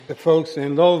The folks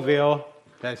in Lowville,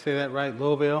 did I say that right?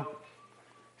 Lowville,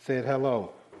 said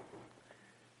hello.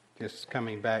 Just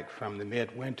coming back from the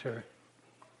midwinter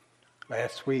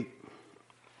last week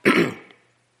and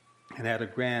had a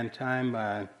grand time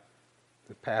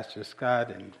with Pastor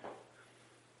Scott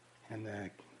and the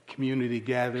community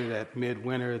gathered at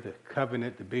midwinter, the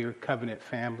covenant, the bigger covenant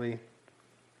family.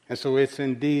 And so it's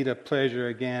indeed a pleasure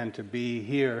again to be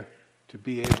here, to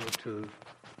be able to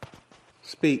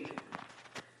speak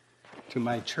to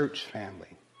my church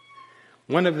family.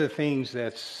 One of the things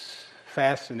that's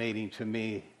fascinating to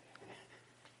me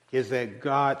is that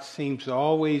God seems to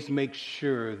always make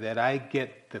sure that I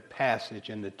get the passage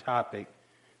and the topic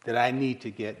that I need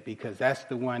to get, because that's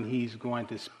the one he's going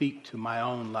to speak to my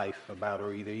own life about,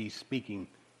 or either he's speaking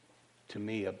to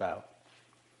me about.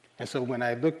 And so when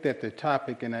I looked at the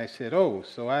topic and I said, oh,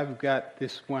 so I've got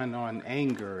this one on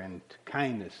anger and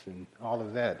kindness and all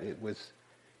of that, it was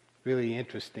really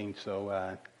interesting.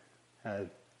 So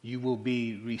you will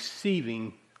be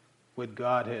receiving what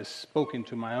God has spoken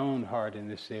to my own heart in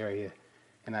this area,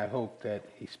 and I hope that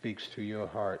he speaks to your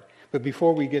heart. But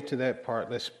before we get to that part,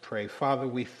 let's pray. Father,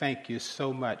 we thank you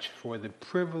so much for the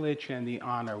privilege and the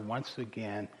honor once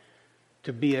again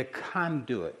to be a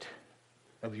conduit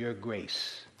of your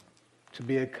grace, to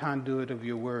be a conduit of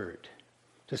your word,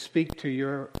 to speak to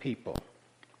your people,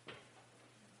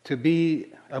 to be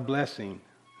a blessing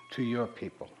to your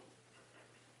people.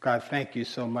 God, thank you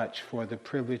so much for the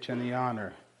privilege and the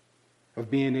honor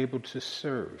of being able to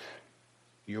serve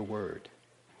your word.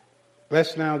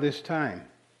 Bless now this time,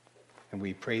 and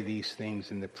we pray these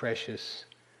things in the precious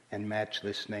and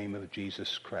matchless name of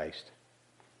Jesus Christ.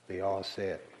 They all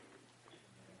said,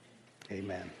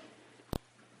 amen.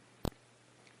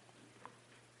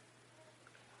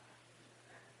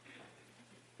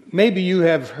 Maybe you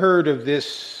have heard of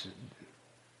this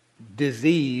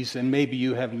disease, and maybe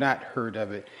you have not heard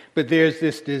of it. But there's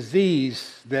this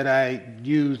disease that I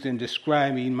used in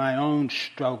describing my own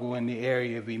struggle in the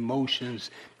area of emotions,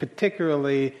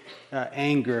 particularly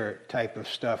anger type of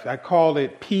stuff. I call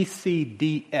it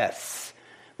PCDS.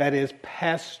 That is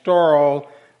Pastoral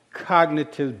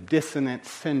Cognitive Dissonance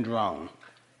Syndrome.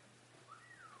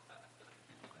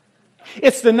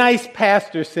 It's the nice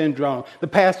pastor syndrome, the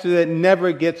pastor that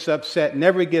never gets upset,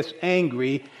 never gets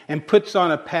angry, and puts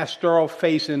on a pastoral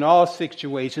face in all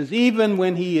situations, even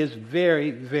when he is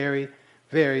very, very,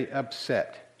 very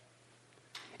upset.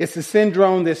 It's the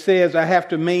syndrome that says I have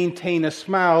to maintain a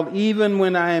smile even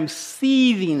when I am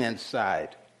seething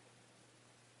inside,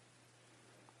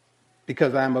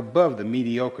 because I'm above the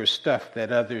mediocre stuff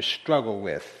that others struggle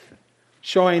with.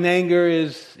 Showing anger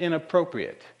is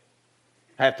inappropriate.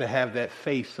 I have to have that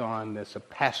face on that's a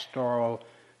pastoral,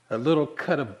 a little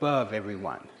cut above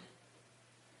everyone.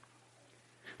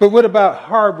 But what about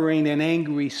harboring an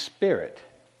angry spirit?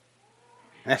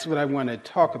 That's what I want to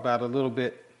talk about a little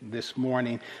bit this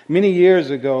morning. Many years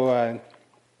ago,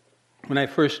 when I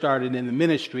first started in the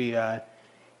ministry,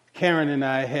 Karen and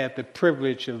I had the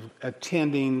privilege of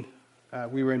attending,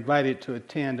 we were invited to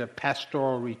attend a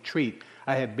pastoral retreat.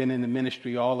 I had been in the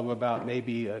ministry all of about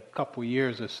maybe a couple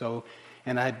years or so,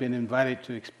 and I'd been invited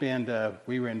to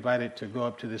we were invited to go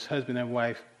up to this husband and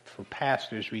wife for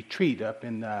pastors retreat up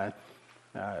in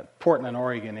Portland,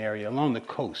 Oregon area along the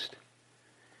coast.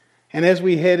 And as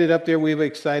we headed up there, we were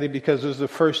excited because it was the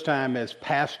first time as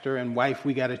pastor and wife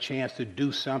we got a chance to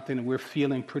do something, and we're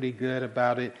feeling pretty good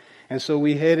about it. And so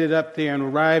we headed up there and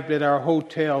arrived at our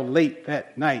hotel late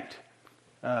that night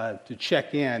to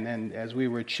check in. And as we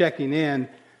were checking in,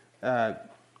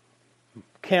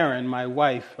 Karen, my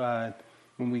wife,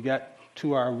 when we got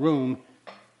to our room,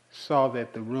 saw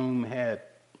that the room had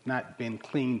not been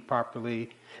cleaned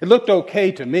properly. It looked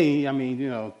okay to me,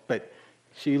 but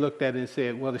she looked at it and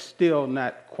said, well, it's still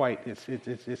not quite,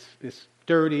 it's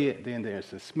dirty, then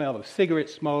there's the smell of cigarette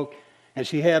smoke, and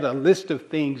she had a list of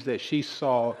things that she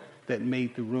saw that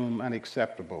made the room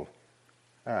unacceptable.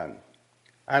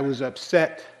 I was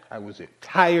upset, I was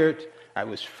tired, I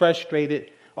was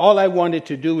frustrated. All I wanted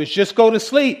to do was just go to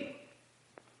sleep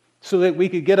so that we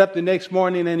could get up the next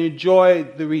morning and enjoy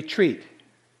the retreat.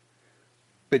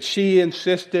 But she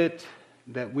insisted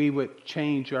that we would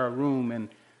change our room, and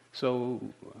so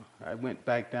I went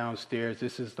back downstairs.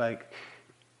 This is like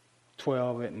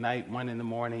 12 at night, 1 in the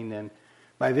morning, and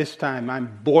by this time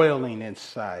I'm boiling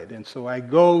inside. And so I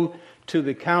go to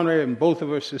the counter, and both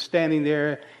of us are standing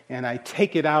there, and I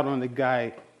take it out on the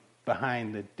guy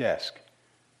behind the desk.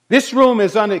 This room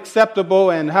is unacceptable,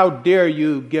 and how dare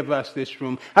you give us this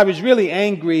room? I was really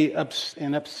angry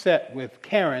and upset with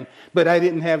Karen, but I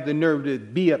didn't have the nerve to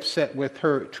be upset with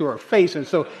her to her face, and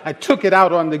so I took it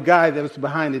out on the guy that was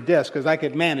behind the desk because I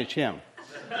could manage him.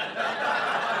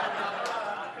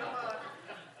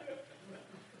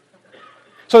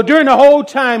 So during the whole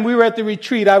time we were at the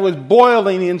retreat, I was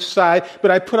boiling inside,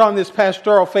 but I put on this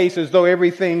pastoral face as though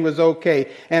everything was okay.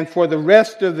 And for the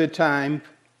rest of the time,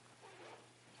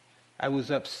 I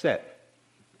was upset,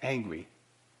 angry,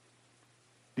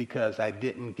 because I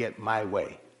didn't get my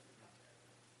way.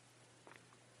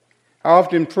 I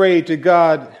often pray to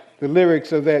God the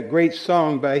lyrics of that great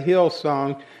song by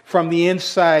Hillsong, From the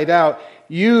Inside Out.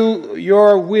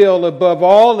 Your will above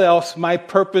all else, my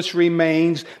purpose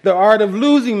remains. The art of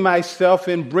losing myself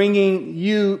and bringing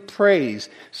you praise.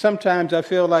 Sometimes I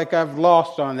feel like I've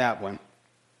lost on that one.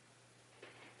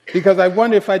 Because I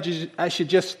wonder if I should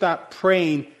just stop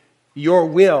praying your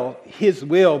will, his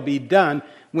will be done,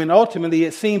 when ultimately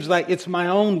it seems like it's my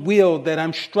own will that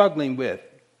I'm struggling with.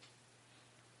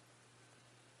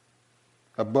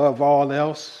 Above all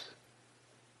else,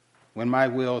 when my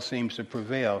will seems to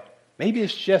prevail. Maybe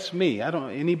it's just me.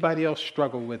 Anybody else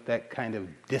struggle with that kind of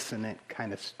dissonant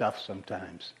kind of stuff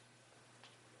sometimes?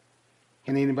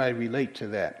 Can anybody relate to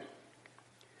that?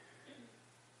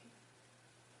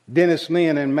 Dennis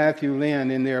Lin and Matthew Lin,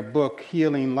 in their book,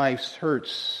 Healing Life's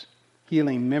Hurts,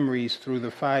 Healing Memories Through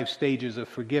the 5 Stages of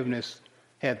Forgiveness,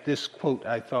 had this quote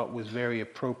I thought was very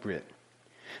appropriate.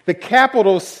 The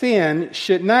capital sin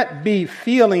should not be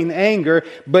feeling anger,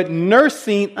 but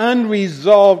nursing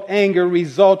unresolved anger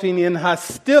resulting in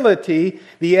hostility,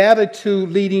 the attitude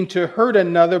leading to hurt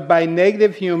another by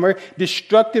negative humor,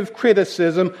 destructive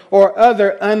criticism, or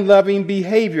other unloving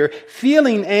behavior.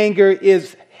 Feeling anger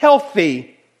is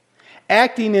healthy.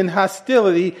 Acting in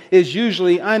hostility is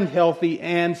usually unhealthy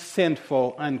and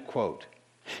sinful, unquote.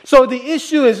 So the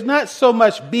issue is not so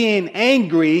much being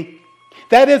angry.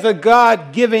 That is a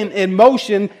God-given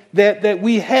emotion that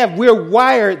we have. We're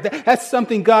wired. That's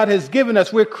something God has given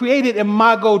us. We're created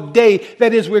imago Dei.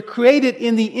 That is, we're created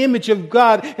in the image of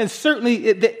God. And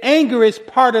certainly the anger is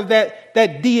part of that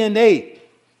DNA.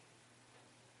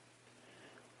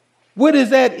 What is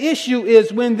that issue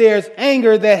is when there's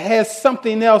anger that has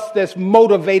something else that's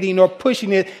motivating or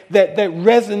pushing it that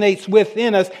resonates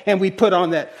within us, and we put on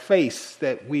that face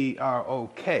that we are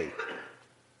okay.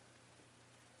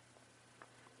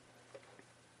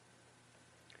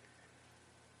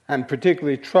 I'm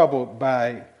particularly troubled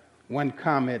by one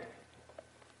comment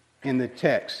in the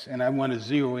text, and I want to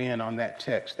zero in on that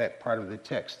text, that part of the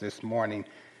text this morning.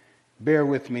 Bear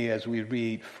with me as we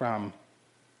read from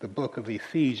the book of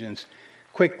Ephesians.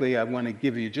 Quickly, I want to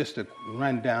give you just a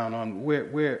rundown on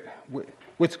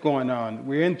what's going on.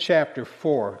 We're in chapter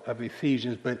 4 of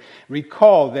Ephesians, but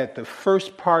recall that the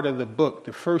first part of the book,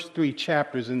 the first 3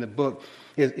 chapters in the book,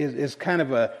 is kind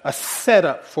of a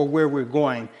setup for where we're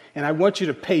going. And I want you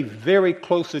to pay very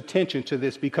close attention to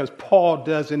this because Paul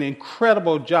does an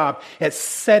incredible job at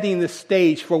setting the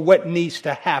stage for what needs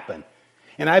to happen.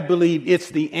 And I believe it's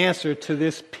the answer to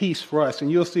this piece for us. And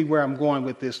you'll see where I'm going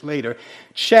with this later.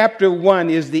 Chapter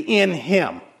 1 is the in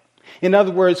him. In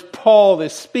other words, Paul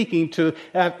is speaking to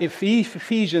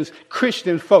Ephesians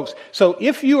Christian folks. So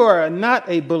if you are not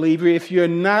a believer, if you're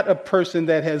not a person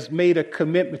that has made a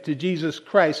commitment to Jesus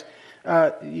Christ,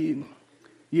 you're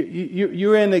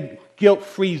in a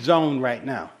guilt-free zone right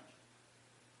now.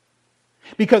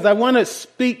 Because I want to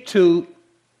speak to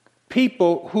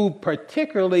people who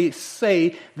particularly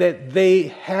say that they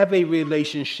have a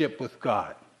relationship with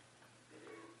God.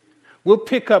 We'll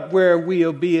pick up where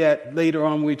we'll be at later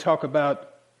on when we talk about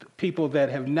people that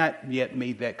have not yet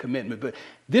made that commitment. But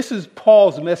this is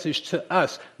Paul's message to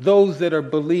us, those that are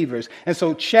believers. And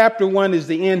so chapter 1 is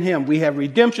the in him. We have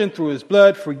redemption through his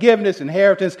blood, forgiveness,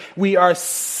 inheritance. We are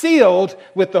sealed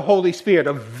with the Holy Spirit.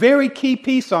 A very key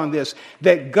piece on this,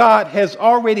 that God has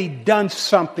already done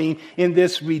something in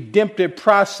this redemptive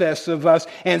process of us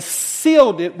and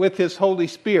sealed it with his Holy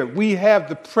Spirit. We have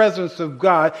the presence of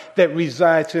God that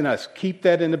resides in us. Keep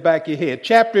that in the back of your head.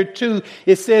 Chapter 2,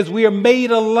 it says we are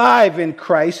made alive in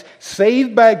Christ,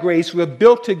 saved by grace. We're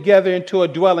built together into a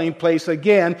dwelling place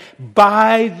again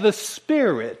by the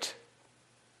Spirit.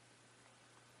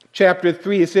 Chapter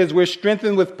 3, it says we're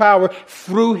strengthened with power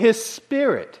through his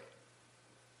Spirit,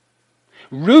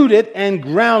 rooted and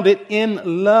grounded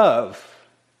in love.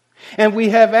 And we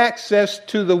have access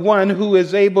to the one who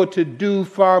is able to do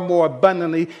far more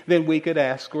abundantly than we could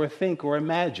ask or think or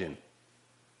imagine.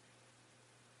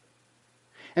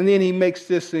 And then he makes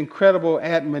this incredible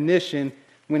admonition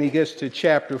when he gets to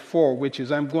chapter 4, which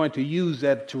is, I'm going to use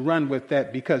that to run with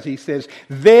that, because he says,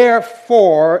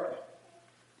 therefore,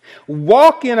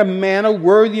 walk in a manner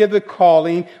worthy of the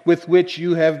calling with which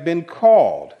you have been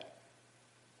called.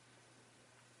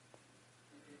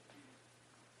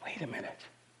 Wait a minute.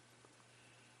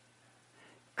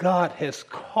 God has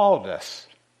called us.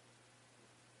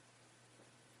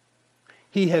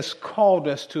 He has called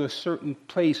us to a certain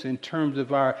place in terms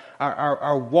of our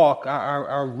walk,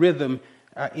 our rhythm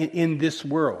in this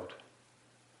world.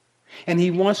 And he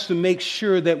wants to make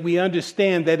sure that we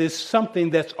understand that it's something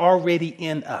that's already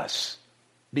in us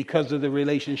because of the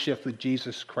relationship with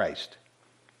Jesus Christ.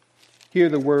 Hear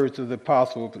the words of the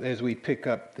apostle as we pick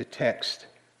up the text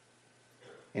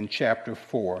in chapter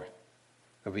 4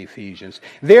 of Ephesians.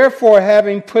 Therefore,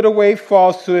 having put away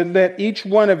falsehood, let each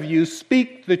one of you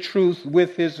speak the truth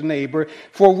with his neighbor,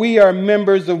 for we are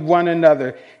members of one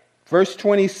another. Verse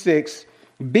 26,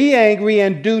 be angry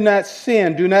and do not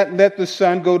sin. Do not let the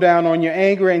sun go down on your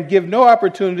anger, and give no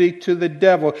opportunity to the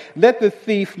devil. Let the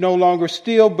thief no longer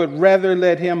steal, but rather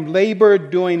let him labor,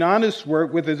 doing honest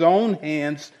work with his own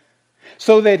hands,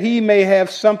 so that he may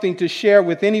have something to share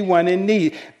with anyone in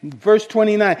need. Verse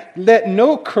 29, let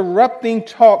no corrupting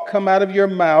talk come out of your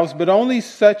mouths, but only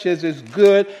such as is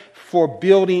good for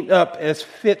building up as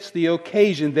fits the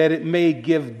occasion, that it may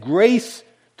give grace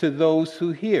to those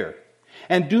who hear.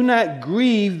 And do not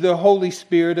grieve the Holy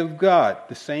Spirit of God,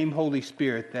 the same Holy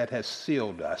Spirit that has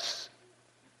sealed us,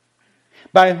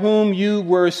 by whom you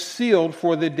were sealed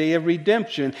for the day of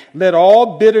redemption. Let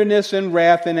all bitterness and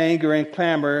wrath and anger and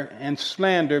clamor and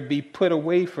slander be put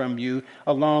away from you,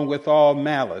 along with all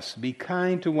malice. Be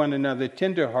kind to one another,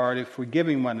 tenderhearted,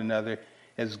 forgiving one another,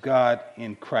 as God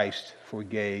in Christ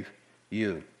forgave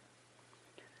you.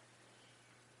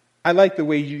 I like the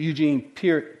way Eugene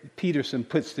Peterson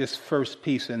puts this first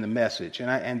piece in the Message.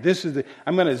 I'm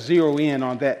going to zero in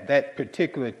on that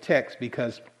particular text,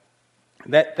 because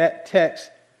that text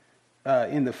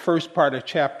in the first part of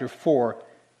chapter 4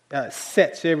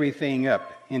 sets everything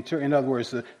up. In other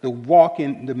words, the walk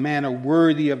in the manner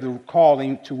worthy of the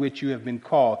calling to which you have been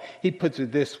called. He puts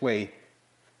it this way,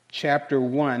 chapter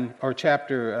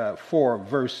 4,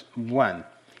 verse 1.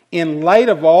 In light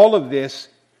of all of this,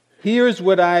 here's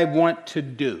what I want to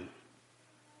do.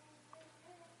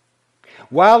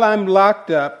 While I'm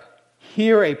locked up,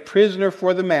 here a prisoner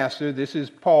for the master, this is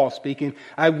Paul speaking,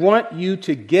 I want you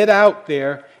to get out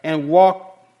there and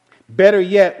walk, better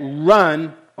yet,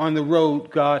 run on the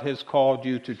road God has called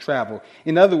you to travel.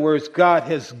 In other words, God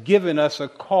has given us a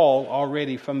call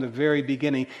already from the very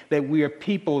beginning, that we are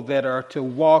people that are to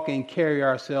walk and carry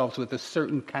ourselves with a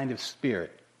certain kind of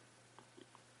spirit.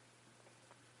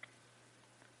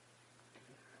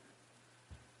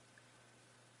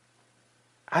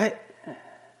 I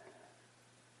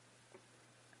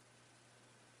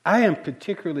am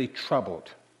particularly troubled.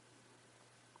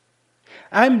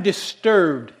 I'm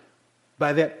disturbed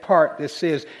by that part that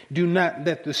says, do not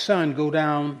let the sun go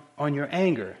down on your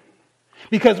anger.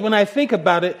 Because when I think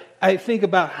about it, I think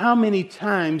about how many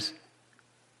times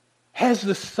has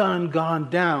the sun gone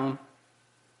down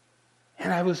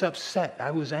and I was upset,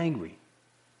 I was angry.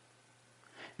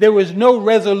 There was no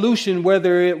resolution,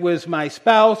 whether it was my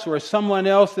spouse or someone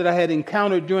else that I had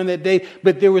encountered during that day,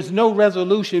 but there was no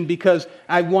resolution because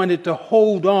I wanted to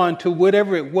hold on to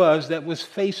whatever it was that was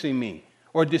facing me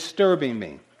or disturbing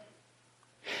me.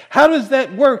 How does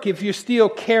that work if you're still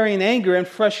carrying anger and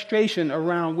frustration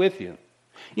around with you?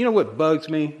 You know what bugs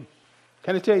me?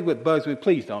 Can I tell you what bugs me?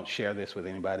 Please don't share this with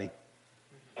anybody.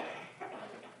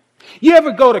 You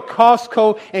ever go to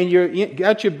Costco and you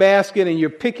got your basket and you're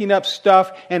picking up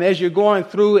stuff, and as you're going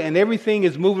through and everything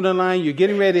is moving online, you're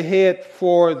getting ready to head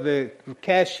for the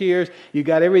cashiers, you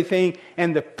got everything,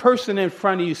 and the person in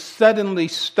front of you suddenly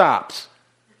stops,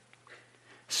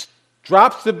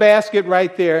 drops the basket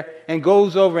right there, and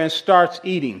goes over and starts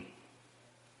eating.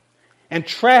 And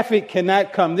traffic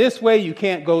cannot come this way, you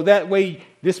can't go that way.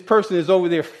 This person is over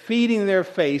there feeding their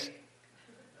face.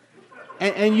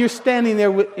 And you're standing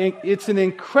there with, it's an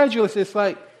incredulous, it's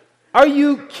like, are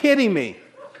you kidding me?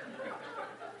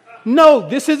 No,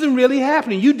 this isn't really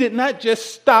happening. You did not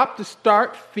just stop to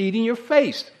start feeding your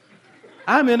face.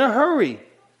 I'm in a hurry.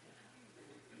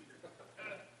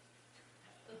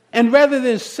 And rather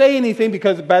than say anything,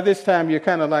 because by this time you're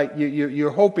kind of like, you're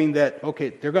hoping that, okay,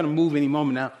 they're going to move any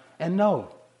moment now. And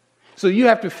no. So you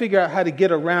have to figure out how to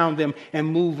get around them and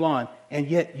move on. And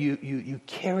yet you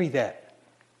carry that.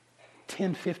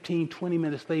 10, 15, 20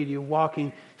 minutes later, you're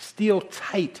walking still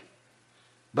tight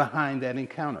behind that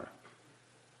encounter.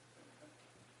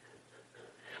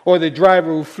 Or the driver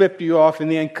who flipped you off and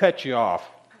then cut you off.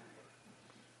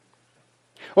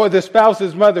 Or the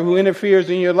spouse's mother who interferes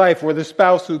in your life, or the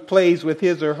spouse who plays with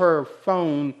his or her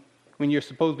phone when you're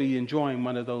supposed to be enjoying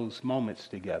one of those moments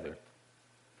together.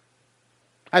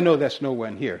 I know that's no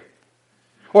one here.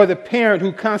 Or the parent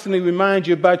who constantly reminds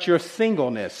you about your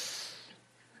singleness.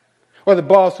 Or the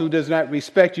boss who does not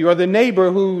respect you. Or the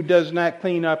neighbor who does not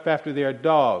clean up after their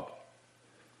dog.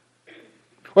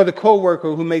 Or the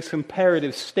coworker who makes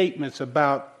comparative statements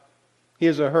about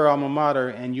his or her alma mater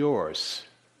and yours.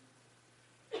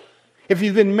 If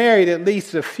you've been married at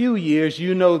least a few years,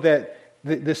 you know that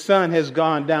the sun has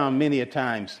gone down many a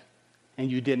times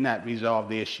and you did not resolve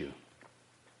the issue.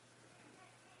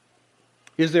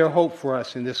 Is there hope for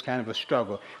us in this kind of a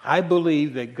struggle? I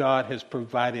believe that God has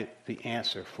provided the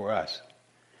answer for us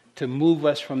to move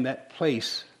us from that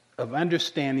place of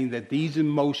understanding that these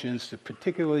emotions,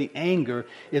 particularly anger,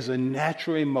 is a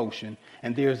natural emotion,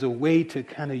 and there's a way to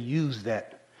kind of use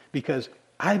that. Because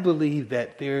I believe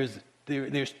that there's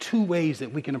two ways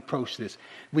that we can approach this.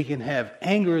 We can have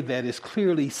anger that is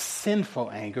clearly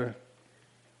sinful anger,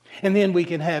 and then we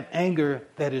can have anger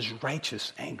that is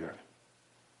righteous anger.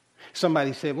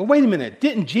 Somebody said, well, wait a minute,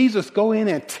 didn't Jesus go in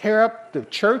and tear up the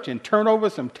church and turn over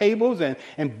some tables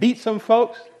and beat some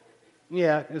folks?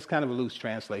 Yeah, it's kind of a loose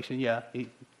translation. Yeah, he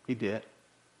did.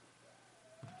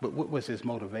 But what was his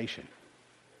motivation?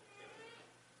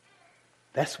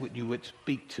 That's what you would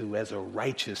speak to as a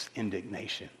righteous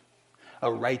indignation, a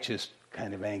righteous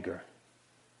kind of anger.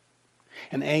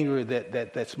 An anger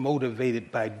that's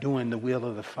motivated by doing the will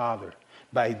of the Father,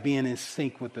 by being in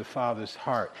sync with the Father's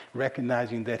heart,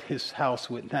 recognizing that his house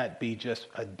would not be just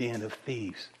a den of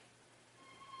thieves,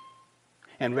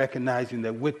 and recognizing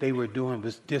that what they were doing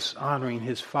was dishonoring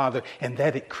his Father, and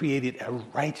that it created a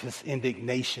righteous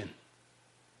indignation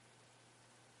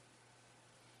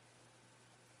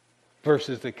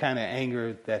versus the kind of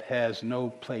anger that has no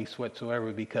place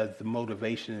whatsoever because the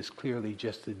motivation is clearly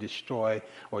just to destroy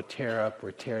or tear up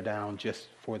or tear down just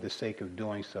for the sake of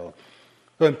doing so.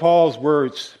 So in Paul's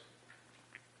words,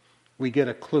 we get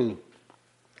a clue,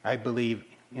 I believe,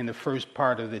 in the first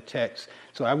part of the text.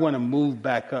 So I want to move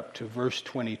back up to verse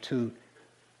 22.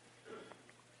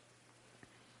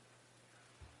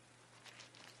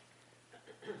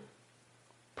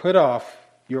 Put off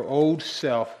your old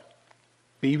self,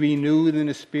 be renewed in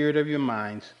the spirit of your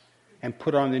minds, and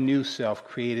put on the new self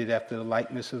created after the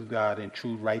likeness of God in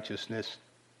true righteousness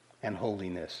and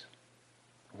holiness.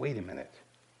 Wait a minute.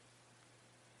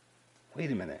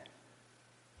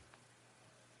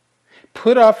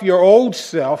 Put off your old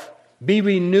self, be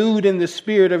renewed in the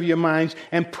spirit of your minds,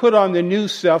 and put on the new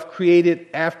self created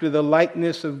after the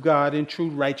likeness of God in true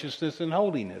righteousness and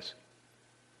holiness.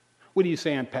 What are you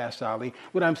saying, Pastor Ali?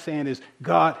 What I'm saying is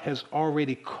God has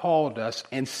already called us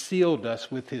and sealed us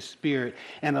with his Spirit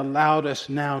and allowed us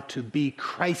now to be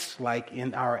Christ-like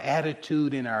in our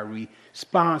attitude, in our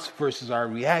response versus our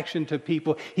reaction to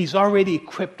people. He's already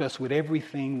equipped us with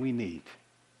everything we need.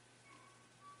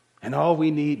 And all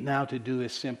we need now to do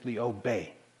is simply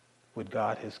obey what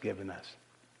God has given us.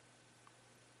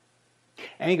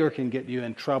 Anger can get you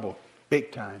in trouble,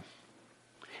 big time.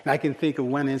 And I can think of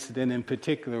one incident in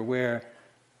particular where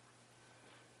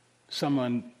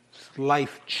someone's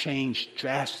life changed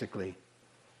drastically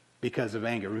because of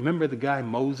anger. Remember the guy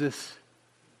Moses?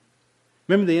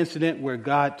 Remember the incident where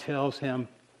God tells him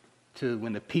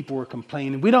when the people were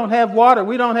complaining, we don't have water.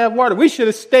 We should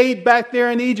have stayed back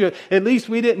there in Egypt. At least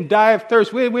we didn't die of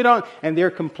thirst. We don't. And they're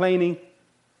complaining.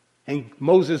 And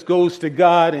Moses goes to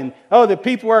God and, the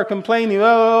people are complaining.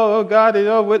 Oh, God,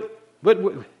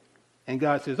 what? And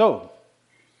God says,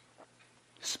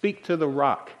 speak to the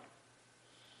rock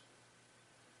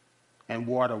and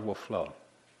water will flow.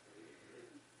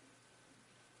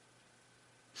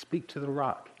 Speak to the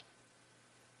rock.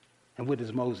 And what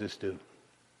does Moses do?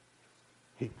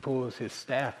 He pulls his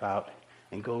staff out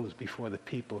and goes before the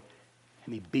people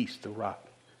and he beats the rock.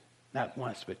 Not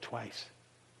once, but twice.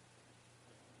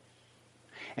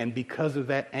 And because of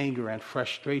that anger and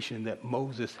frustration that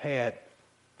Moses had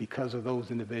because of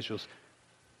those individuals,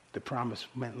 the promised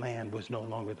land was no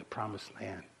longer the promised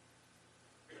land.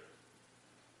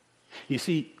 You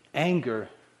see, anger,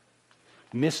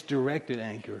 misdirected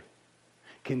anger,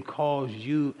 can cause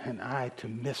you and I to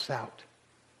miss out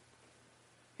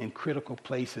in critical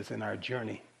places in our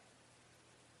journey.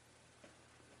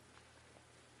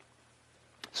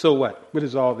 So what? What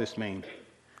does all this mean?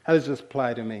 How does this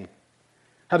apply to me?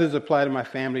 How does it apply to my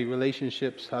family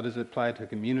relationships? How does it apply to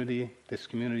community, this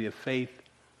community of faith?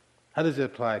 How does it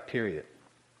apply, period?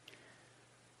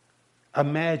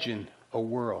 Imagine a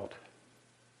world,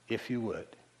 if you would,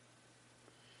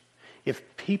 if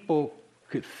people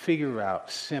could figure out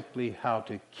simply how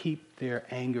to keep their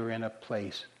anger in a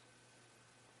place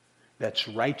that's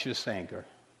righteous anger,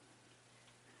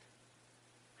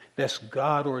 that's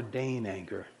God-ordained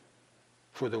anger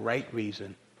for the right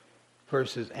reason,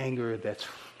 versus anger that's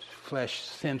flesh,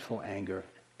 sinful anger,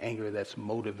 anger that's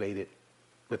motivated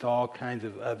with all kinds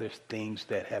of other things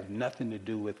that have nothing to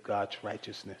do with God's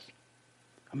righteousness.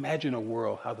 Imagine a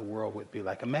world, how the world would be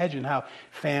like. Imagine how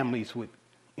families would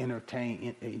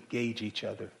engage each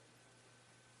other.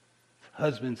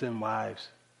 Husbands and wives,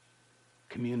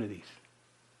 communities.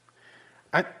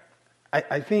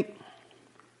 I think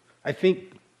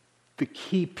the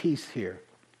key piece here,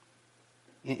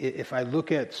 if I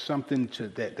look at something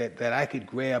that I could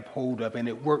grab hold of, and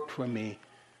it worked for me,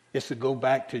 is to go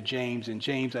back to James. And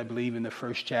James, I believe, in the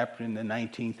first chapter, in the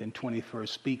 19th and 21st,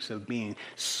 speaks of being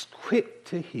quick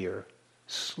to hear,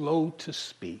 slow to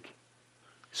speak,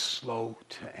 slow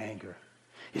to anger.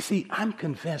 You see, I'm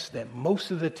convinced that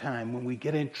most of the time when we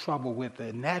get in trouble with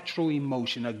a natural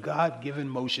emotion, a God-given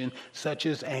emotion such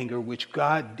as anger, which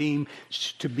God deemed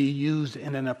to be used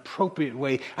in an appropriate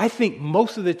way, I think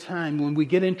most of the time when we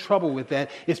get in trouble with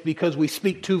that, it's because we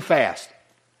speak too fast.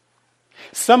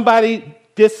 Somebody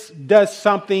does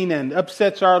something and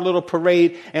upsets our little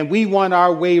parade, and we want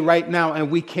our way right now,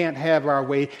 and we can't have our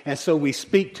way, and so we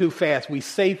speak too fast. We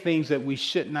say things that we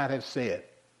should not have said.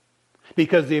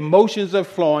 Because the emotions are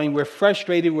flowing, we're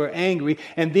frustrated, we're angry,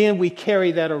 and then we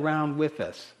carry that around with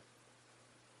us.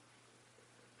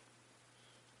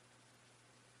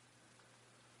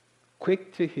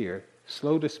 Quick to hear,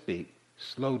 slow to speak,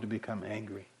 slow to become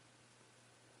angry.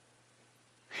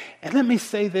 And let me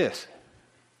say this.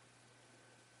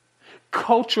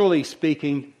 Culturally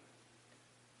speaking,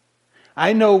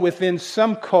 I know within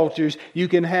some cultures you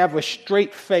can have a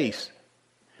straight face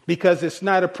because it's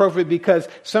not appropriate, because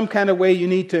some kind of way you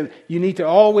need to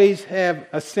always have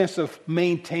a sense of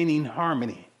maintaining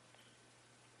harmony.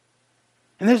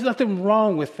 And there's nothing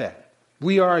wrong with that.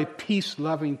 We are a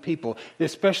peace-loving people,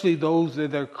 especially those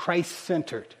that are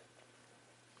Christ-centered.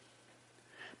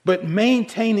 But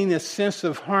maintaining a sense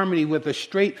of harmony with a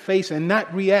straight face and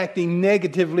not reacting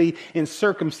negatively in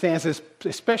circumstances,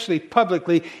 especially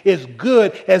publicly, is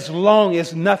good as long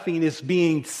as nothing is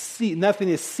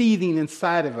seething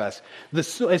inside of us.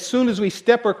 As soon as we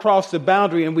step across the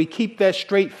boundary and we keep that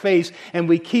straight face and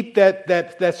we keep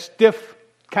that stiff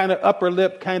kind of upper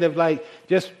lip, kind of like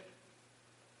just,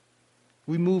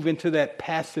 we move into that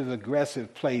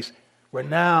passive-aggressive place where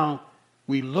now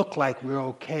we look like we're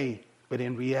okay, but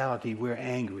in reality, we're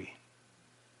angry.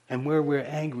 And where we're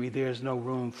angry, there's no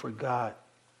room for God,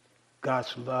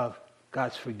 God's love,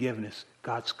 God's forgiveness,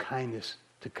 God's kindness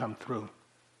to come through.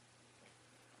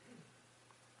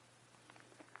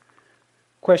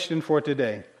 Question for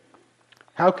today.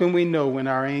 How can we know when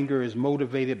our anger is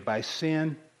motivated by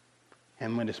sin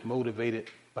and when it's motivated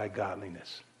by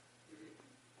godliness?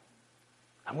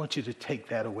 I want you to take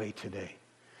that away today.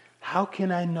 How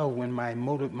can I know when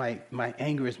my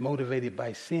anger is motivated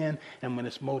by sin and when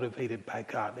it's motivated by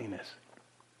godliness?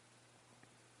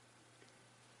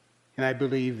 And I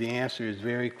believe the answer is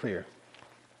very clear.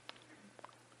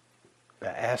 By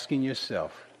asking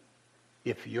yourself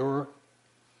if your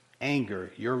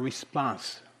anger, your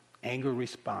response, anger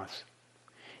response,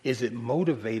 is it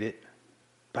motivated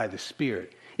by the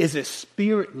Spirit? Is it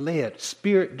Spirit-led,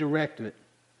 Spirit-directed?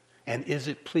 And is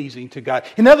it pleasing to God?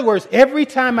 In other words, every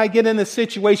time I get in a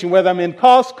situation, whether I'm in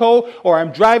Costco or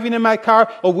I'm driving in my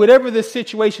car or whatever the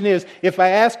situation is, if I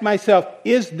ask myself,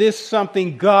 is this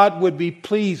something God would be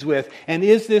pleased with? And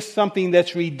is this something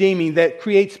that's redeeming, that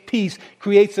creates peace,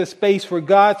 creates a space for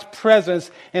God's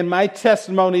presence and my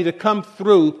testimony to come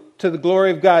through to the glory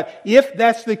of God? If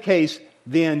that's the case,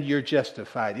 then you're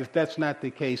justified. If that's not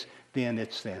the case, then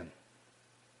it's sin.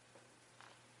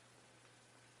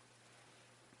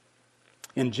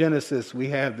 In Genesis, we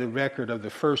have the record of the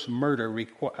first murder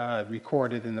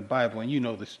recorded in the Bible, and you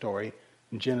know the story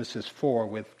in Genesis 4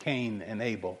 with Cain and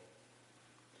Abel.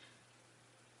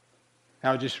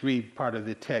 I'll just read part of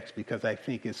the text because I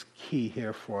think it's key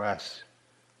here for us.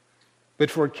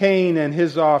 But for Cain and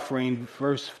his offering,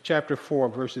 chapter 4,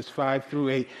 verses 5 through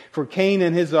 8, for Cain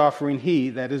and his offering, he,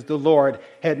 that is the Lord,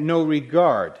 had no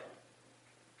regard.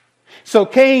 So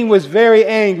Cain was very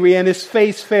angry and his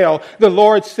face fell. The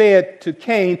Lord said to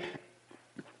Cain,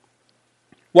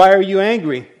 "Why are you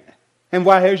angry? And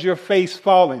why has your face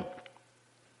fallen?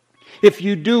 If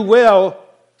you do well,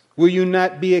 will you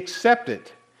not be accepted?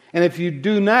 And if you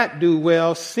do not do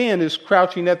well, sin is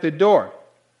crouching at the door.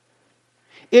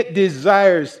 Its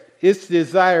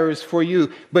desire is for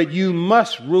you, but you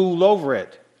must rule over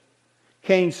it.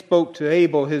 Cain spoke to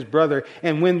Abel, his brother,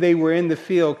 and when they were in the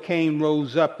field, Cain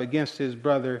rose up against his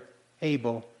brother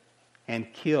Abel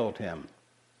and killed him.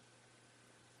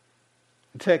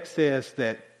 The text says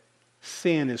that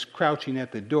sin is crouching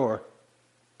at the door.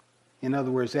 In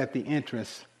other words, at the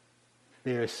entrance,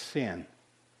 there is sin.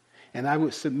 And I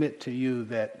would submit to you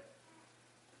that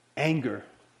anger,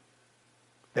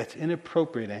 that's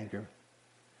inappropriate anger,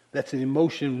 that's an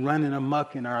emotion running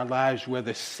amok in our lives,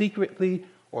 whether secretly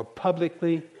or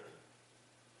publicly,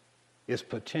 is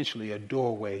potentially a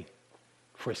doorway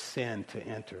for sin to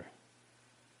enter.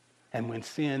 And when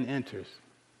sin enters,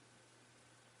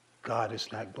 God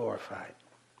is not glorified.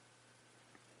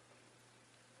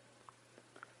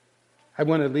 I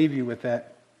want to leave you with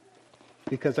that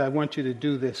because I want you to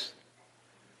do this.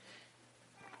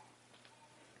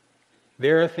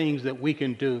 There are things that we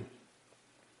can do,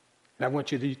 and I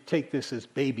want you to take this as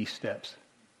baby steps.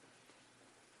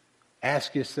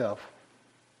 Ask yourself,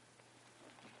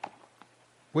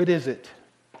 what is it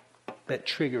that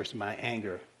triggers my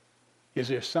anger? Is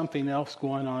there something else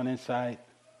going on inside?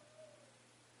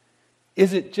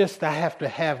 Is it just I have to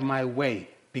have my way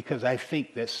because I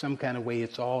think that some kind of way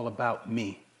it's all about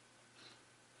me?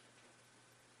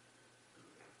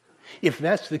 If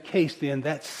that's the case, then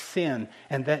that's sin,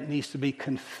 and that needs to be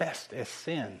confessed as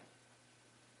sin.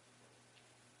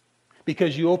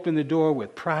 Because you open the door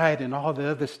with pride and all the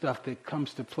other stuff that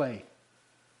comes to play.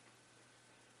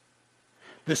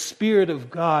 The Spirit of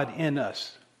God in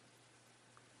us,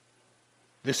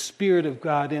 the Spirit of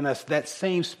God in us, that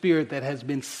same Spirit that has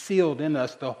been sealed in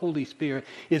us, the Holy Spirit,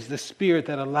 is the Spirit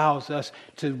that allows us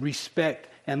to respect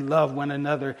and love one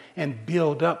another and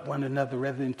build up one another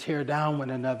rather than tear down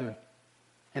one another,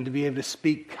 and to be able to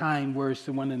speak kind words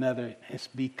to one another and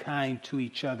be kind to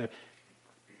each other,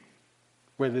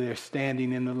 whether they're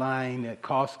standing in the line at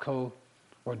Costco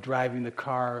or driving the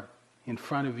car in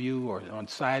front of you or on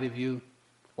side of you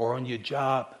or on your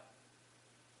job,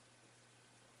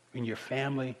 in your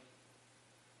family.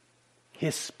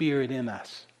 His Spirit in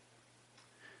us.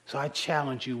 So I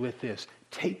challenge you with this.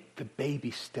 Take the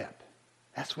baby step.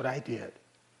 That's what I did.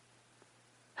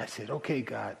 I said, okay,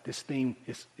 God, this thing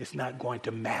is not going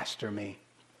to master me.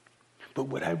 But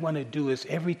what I want to do is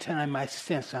every time I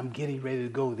sense I'm getting ready to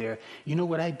go there, you know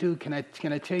what I do? Can I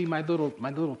tell you my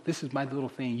little, this is my little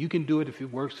thing. You can do it if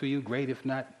it works for you, great. If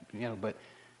not, but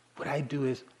what I do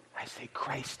is I say,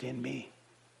 Christ in me.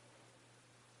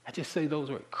 I just say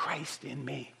those words, Christ in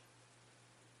me.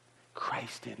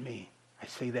 Christ in me. I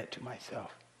say that to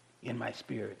myself in my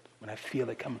spirit when I feel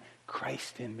it coming.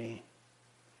 Christ in me.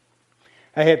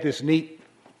 I had this neat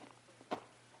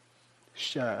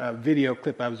video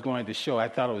clip I was going to show. I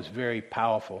thought it was very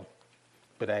powerful,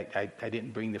 but I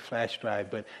didn't bring the flash drive.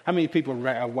 But how many people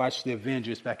watched The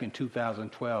Avengers back in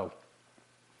 2012?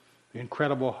 The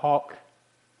Incredible Hulk.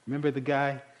 Remember the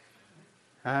guy?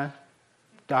 Huh?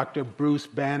 Dr. Bruce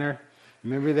Banner.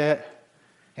 Remember that?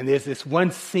 And there's this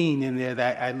one scene in there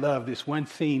that I love, this one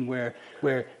scene where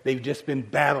they've just been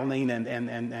battling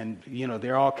and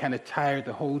they're all kind of tired,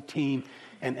 the whole team,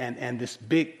 and this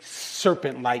big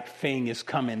serpent-like thing is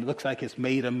coming. It looks like it's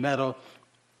made of metal.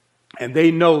 And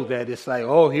they know that it's like,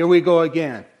 oh, here we go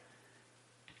again.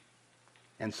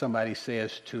 And somebody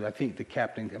says to, I think the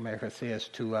Captain America says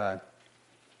to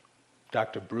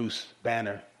Dr. Bruce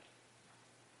Banner,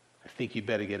 I think you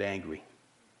better get angry.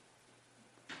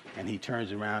 And he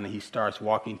turns around and he starts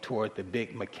walking toward the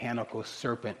big mechanical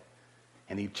serpent.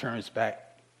 And he turns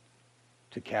back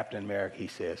to Captain America. He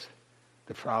says,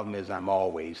 the problem is I'm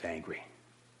always angry.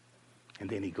 And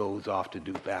then he goes off to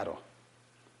do battle.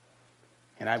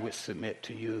 And I would submit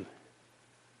to you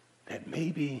that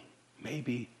maybe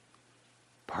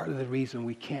part of the reason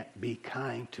we can't be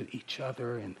kind to each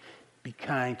other and be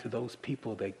kind to those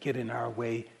people that get in our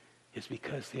way is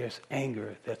because there's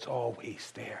anger that's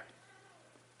always there.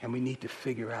 And we need to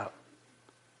figure out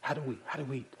how do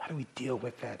we deal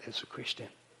with that as a Christian?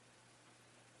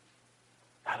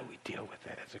 How do we deal with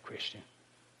that as a Christian?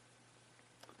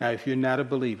 Now, if you're not a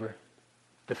believer,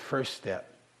 the first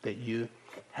step that you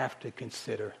have to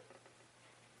consider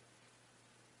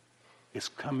is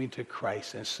coming to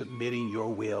Christ and submitting your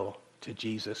will to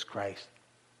Jesus Christ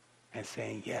and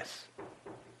saying, yes.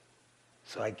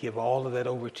 So I give all of that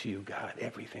over to you, God,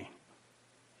 everything.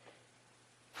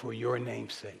 For your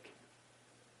name's sake,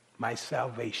 my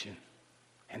salvation.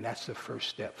 And that's the first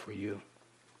step for you.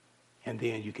 And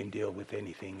then you can deal with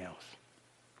anything else.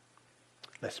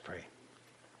 Let's pray.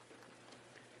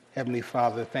 Heavenly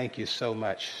Father, thank you so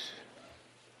much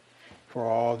for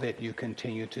all that you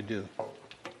continue to do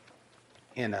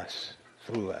in us,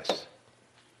 through us.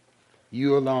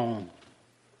 You alone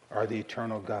are the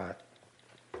eternal God.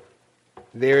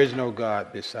 There is no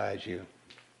God besides you.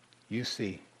 You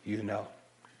see, you know.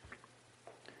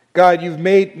 God, you've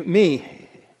made me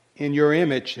in your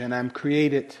image, and I'm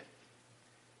created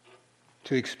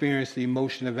to experience the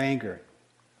emotion of anger.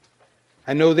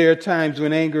 I know there are times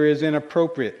when anger is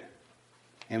inappropriate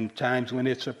and times when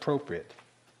it's appropriate.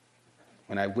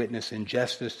 When I witness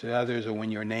injustice to others or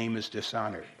when your name is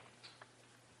dishonored.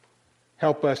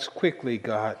 Help us quickly,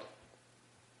 God,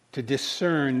 to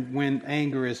discern when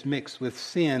anger is mixed with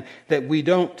sin, that we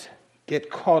don't get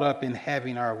caught up in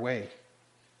having our way.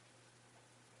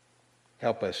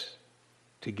 Help us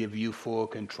to give you full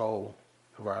control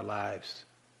of our lives.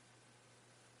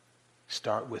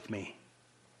 Start with me,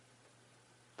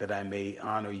 that I may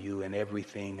honor you in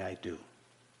everything I do,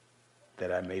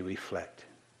 that I may reflect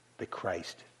the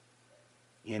Christ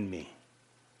in me,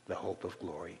 the hope of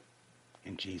glory.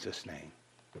 In Jesus' name,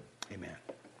 amen.